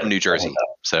 And he's from New Jersey.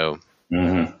 So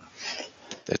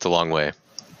it's a long way.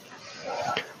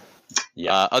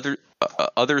 Yeah.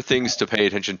 Other things to pay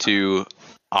attention to.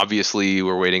 Obviously,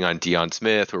 we're waiting on Deion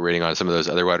Smith. We're waiting on some of those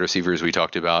other wide receivers we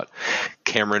talked about.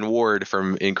 Cameron Ward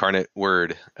from Incarnate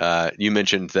Word. You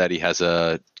mentioned that he has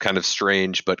a kind of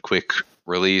strange but quick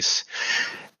release.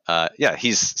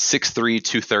 He's 6'3",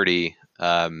 230.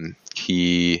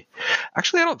 He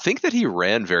actually, I don't think that he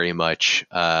ran very much,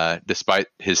 despite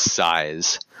his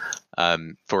size,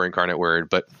 for Incarnate Word.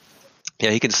 But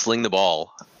yeah, he can sling the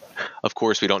ball. Of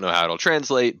course, we don't know how it'll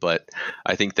translate, but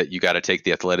I think that you got to take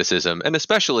the athleticism, and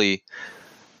especially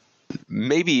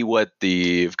maybe what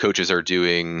the coaches are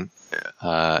doing,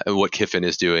 and what Kiffin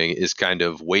is doing, is kind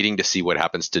of waiting to see what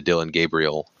happens to Dillon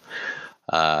Gabriel.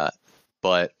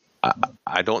 But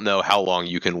I don't know how long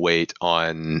you can wait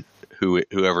on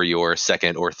whoever your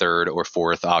second or third or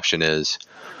fourth option is.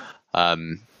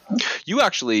 You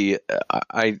actually,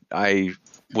 I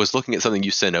was looking at something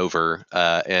you sent over,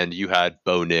 and you had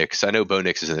Bo Nix. I know Bo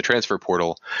Nix is in the transfer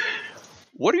portal.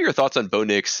 What are your thoughts on Bo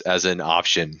Nix as an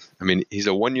option? I mean, he's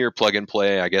a 1-year plug and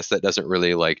play. I guess that doesn't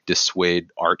really dissuade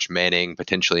Arch Manning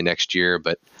potentially next year,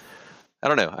 but I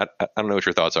don't know. I don't know what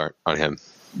your thoughts are on him.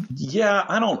 Yeah,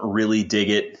 I don't really dig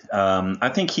it. I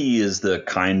think he is the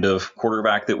kind of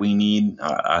quarterback that we need.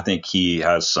 I think he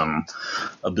has some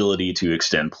ability to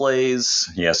extend plays.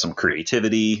 He has some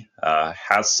creativity,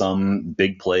 has some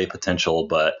big play potential,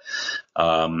 but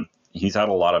he's had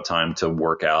a lot of time to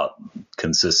work out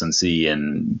consistency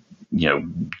and,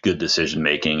 good decision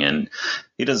making. And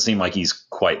he doesn't seem like he's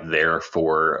quite there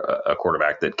for a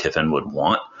quarterback that Kiffin would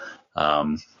want.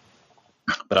 But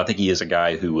I think he is a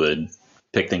guy who would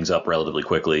pick things up relatively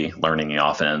quickly, learning the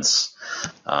offense,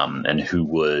 and who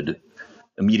would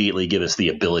immediately give us the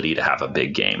ability to have a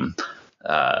big game.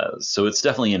 So it's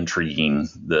definitely intriguing,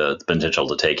 the potential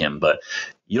to take him, but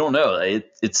you don't know.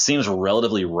 It seems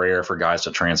relatively rare for guys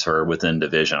to transfer within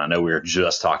division. I know we were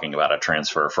just talking about a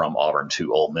transfer from Auburn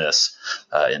to Ole Miss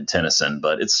in Tennyson,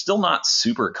 but it's still not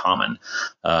super common,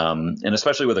 and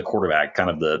especially with a quarterback, kind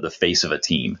of the face of a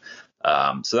team.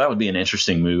 So that would be an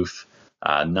interesting move.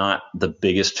 Not the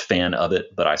biggest fan of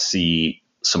it, but I see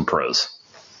some pros.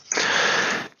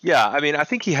 Yeah, I mean, I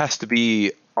think he has to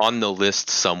be on the list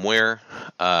somewhere.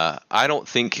 I don't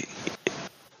think.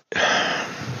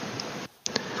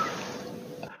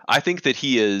 I think that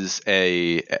he is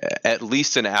at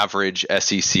least an average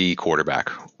SEC quarterback,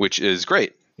 which is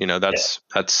great. That's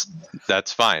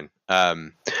fine.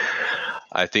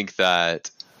 I think that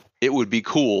it would be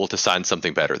cool to sign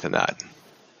something better than that.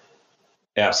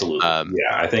 Absolutely.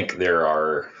 Yeah, I think there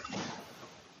are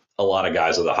a lot of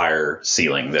guys with a higher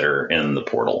ceiling that are in the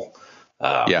portal.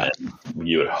 And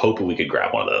you would hope we could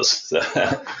grab one of those.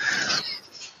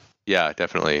 Yeah,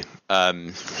 definitely.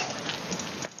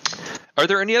 Are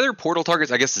there any other portal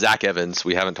targets? I guess Zach Evans.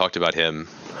 We haven't talked about him.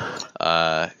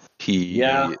 My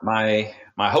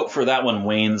hope for that one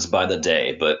wanes by the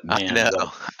day. But man, I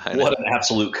know. What an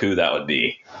absolute coup that would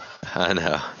be. I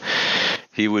know.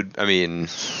 He would. I mean.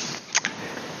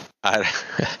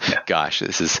 Gosh,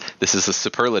 this is a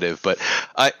superlative, but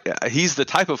he's the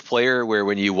type of player where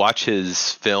when you watch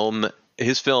his film, at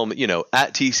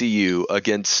TCU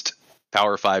against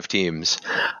Power 5 teams,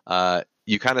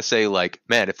 you kind of say like,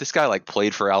 man, if this guy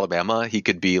played for Alabama, he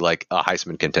could be like a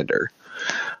Heisman contender.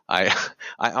 I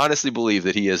honestly believe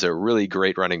that he is a really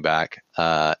great running back,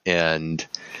 and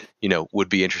would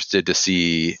be interested to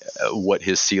see what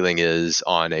his ceiling is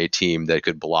on a team that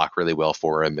could block really well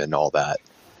for him and all that.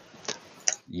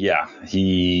 Yeah,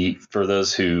 for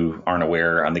those who aren't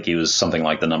aware, I think he was something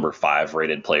like the number 5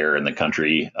 rated player in the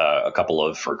country a couple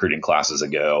of recruiting classes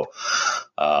ago.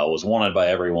 Was wanted by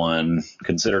everyone,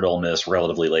 considered Ole Miss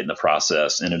relatively late in the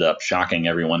process, ended up shocking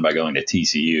everyone by going to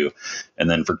TCU, and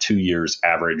then for 2 years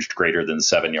averaged greater than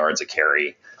 7 yards a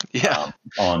carry. Yeah,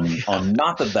 on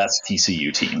not the best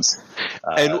TCU teams,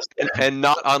 and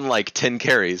not on 10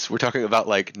 carries. We're talking about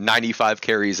 95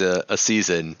 carries a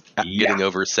season, getting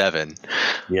over 7.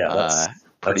 Yeah,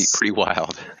 that's pretty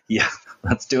wild. Yeah,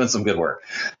 that's doing some good work.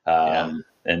 And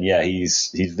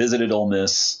he's visited Ole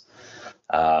Miss.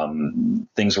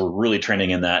 Things were really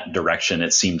trending in that direction,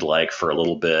 it seemed like, for a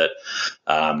little bit.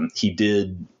 He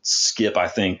did skip, I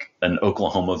think, an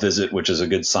Oklahoma visit, which is a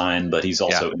good sign, but he's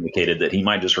also indicated that he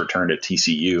might just return to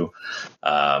TCU.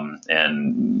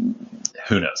 And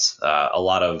who knows? A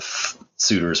lot of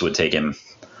suitors would take him.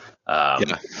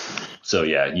 So,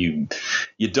 you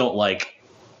don't like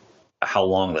how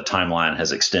long the timeline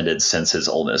has extended since his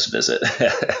Ole Miss visit.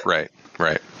 Right.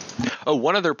 Oh,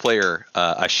 one other player,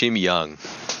 Ashim Young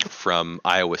from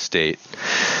Iowa State.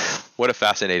 What a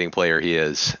fascinating player he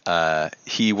is.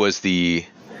 He was the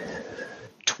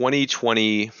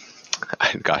 2020,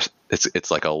 gosh,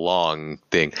 it's like a long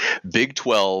thing, Big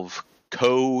 12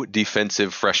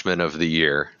 co-defensive freshman of the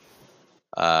year.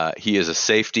 He is a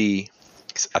safety.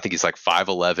 I think he's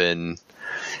 5'11",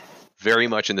 very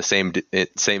much in the same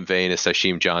vein as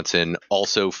Tashim Johnson,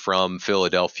 also from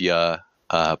Philadelphia.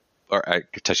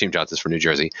 Tashim Johnson's from New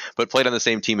Jersey, but played on the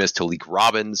same team as Talik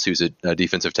Robbins, who's a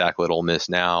defensive tackle at Ole Miss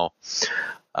now.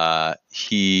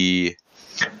 He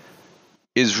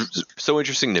is so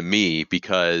interesting to me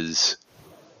because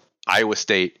Iowa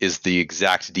State is the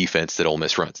exact defense that Ole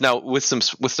Miss runs. Now, with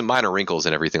some minor wrinkles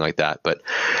and everything like that, but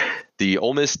the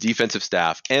Ole Miss defensive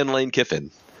staff and Lane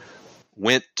Kiffin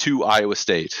went to Iowa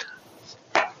State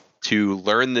to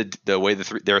learn the way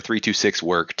their 3-2-6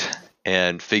 worked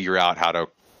and figure out how to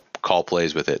call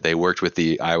plays with it. They worked with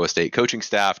the Iowa State coaching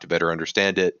staff to better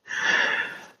understand it.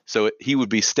 So he would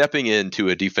be stepping into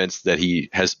a defense that he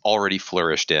has already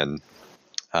flourished in.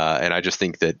 And I just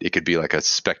think that it could be a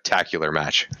spectacular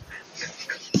match.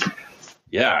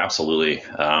 Yeah, absolutely.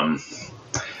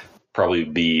 Probably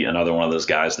be another one of those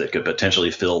guys that could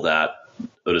potentially fill that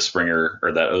Otis Springer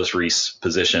or that Otis Reese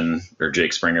position or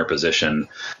Jake Springer position.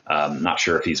 Not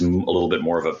sure if he's a little bit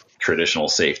more of a traditional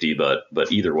safety, but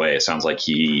either way, it sounds like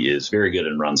he is very good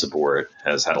in run support,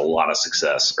 has had a lot of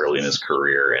success early in his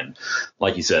career, and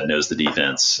like you said, knows the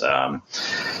defense.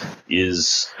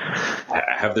 Has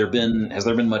there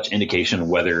been much indication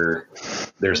whether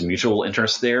there's mutual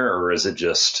interest there, or is it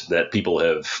just that people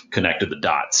have connected the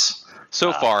dots?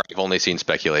 So far, I've only seen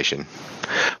speculation,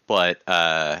 but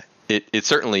it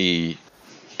certainly,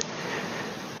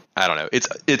 I don't know.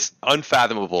 It's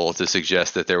unfathomable to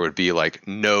suggest that there would be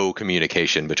no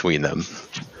communication between them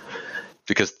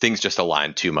because things just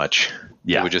align too much.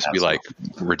 It would just be like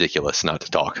ridiculous not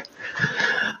to talk.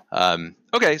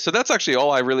 Okay, so that's actually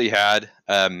all I really had.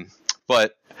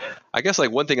 But I guess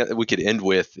like one thing that we could end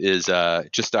with is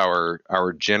just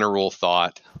our general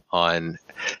thought on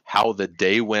how the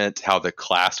day went, how the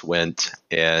class went,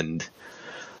 and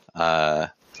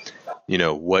what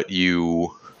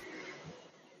you.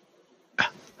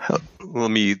 Let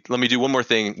me do one more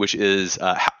thing, which is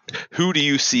who do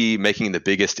you see making the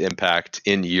biggest impact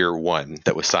in year one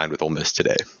that was signed with Ole Miss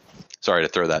today? Sorry to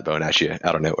throw that bone at you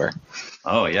out of nowhere.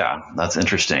 Oh yeah, that's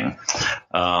interesting.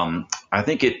 I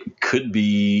think it could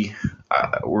be.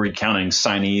 Were we counting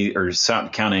signee or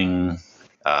counting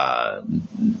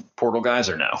portal guys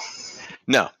or no?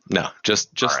 No,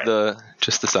 just right. the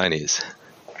signees.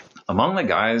 Among the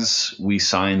guys we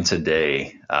signed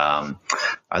today, I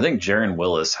think Jaron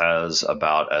Willis has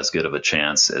about as good of a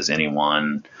chance as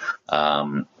anyone.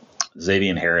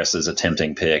 Xavier Harris is a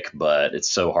tempting pick, but it's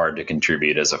so hard to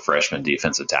contribute as a freshman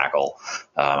defensive tackle.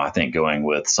 I think going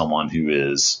with someone who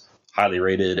is highly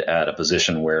rated at a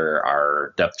position where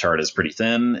our depth chart is pretty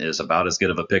thin is about as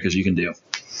good of a pick as you can do.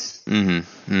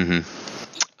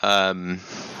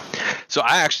 So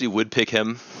I actually would pick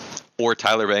him or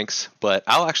Tyler Banks, but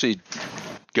I'll actually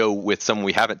go with someone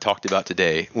we haven't talked about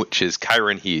today, which is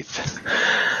Kyron Heath.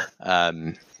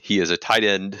 He is a tight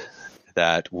end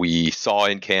that we saw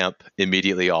in camp,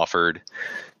 immediately offered,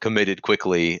 committed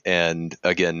quickly, and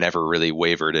again, never really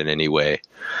wavered in any way.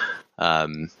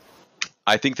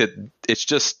 I think that it's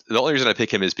just the only reason I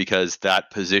pick him is because that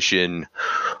position,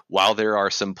 while there are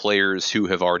some players who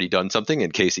have already done something,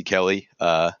 in Casey Kelly,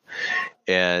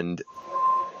 and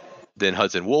then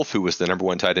Hudson Wolf, who was the number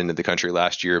one tight end in the country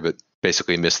last year, but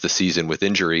basically missed the season with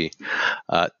injury.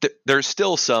 There's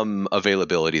still some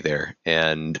availability there,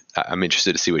 and I'm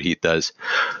interested to see what Heath does.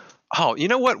 Oh, you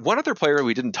know what? One other player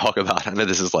we didn't talk about, I know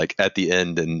this is like at the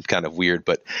end and kind of weird,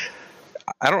 but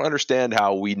I don't understand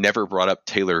how we never brought up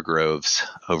Taylor Groves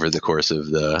over the course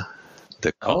of the.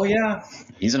 Oh, yeah.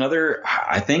 He's another.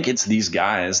 I think it's these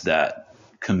guys that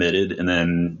committed and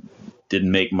then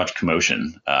didn't make much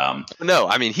commotion. No,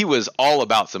 I mean, he was all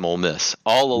about some Ole Miss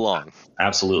all along.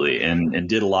 Absolutely. And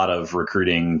did a lot of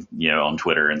recruiting, on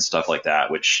Twitter and stuff like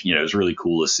that, which, is really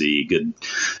cool to see.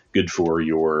 Good for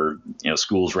your,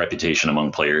 school's reputation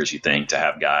among players, you think, to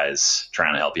have guys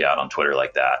trying to help you out on Twitter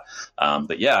like that.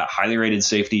 But yeah, highly rated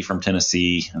safety from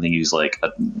Tennessee. I think he was like,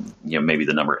 maybe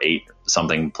the number 8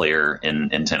 something player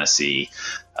in Tennessee.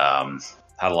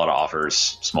 Had a lot of offers,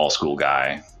 small school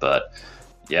guy, but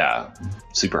yeah,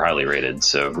 super highly rated.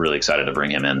 So really excited to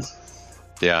bring him in.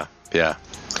 Yeah.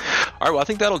 All right, well, I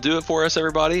think that'll do it for us,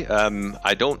 everybody.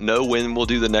 I don't know when we'll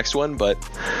do the next one, but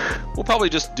we'll probably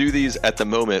just do these at the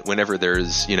moment whenever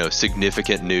there's,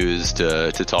 significant news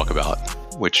to talk about,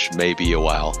 which may be a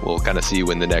while. We'll kind of see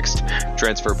when the next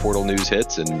transfer portal news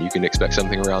hits, and you can expect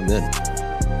something around then.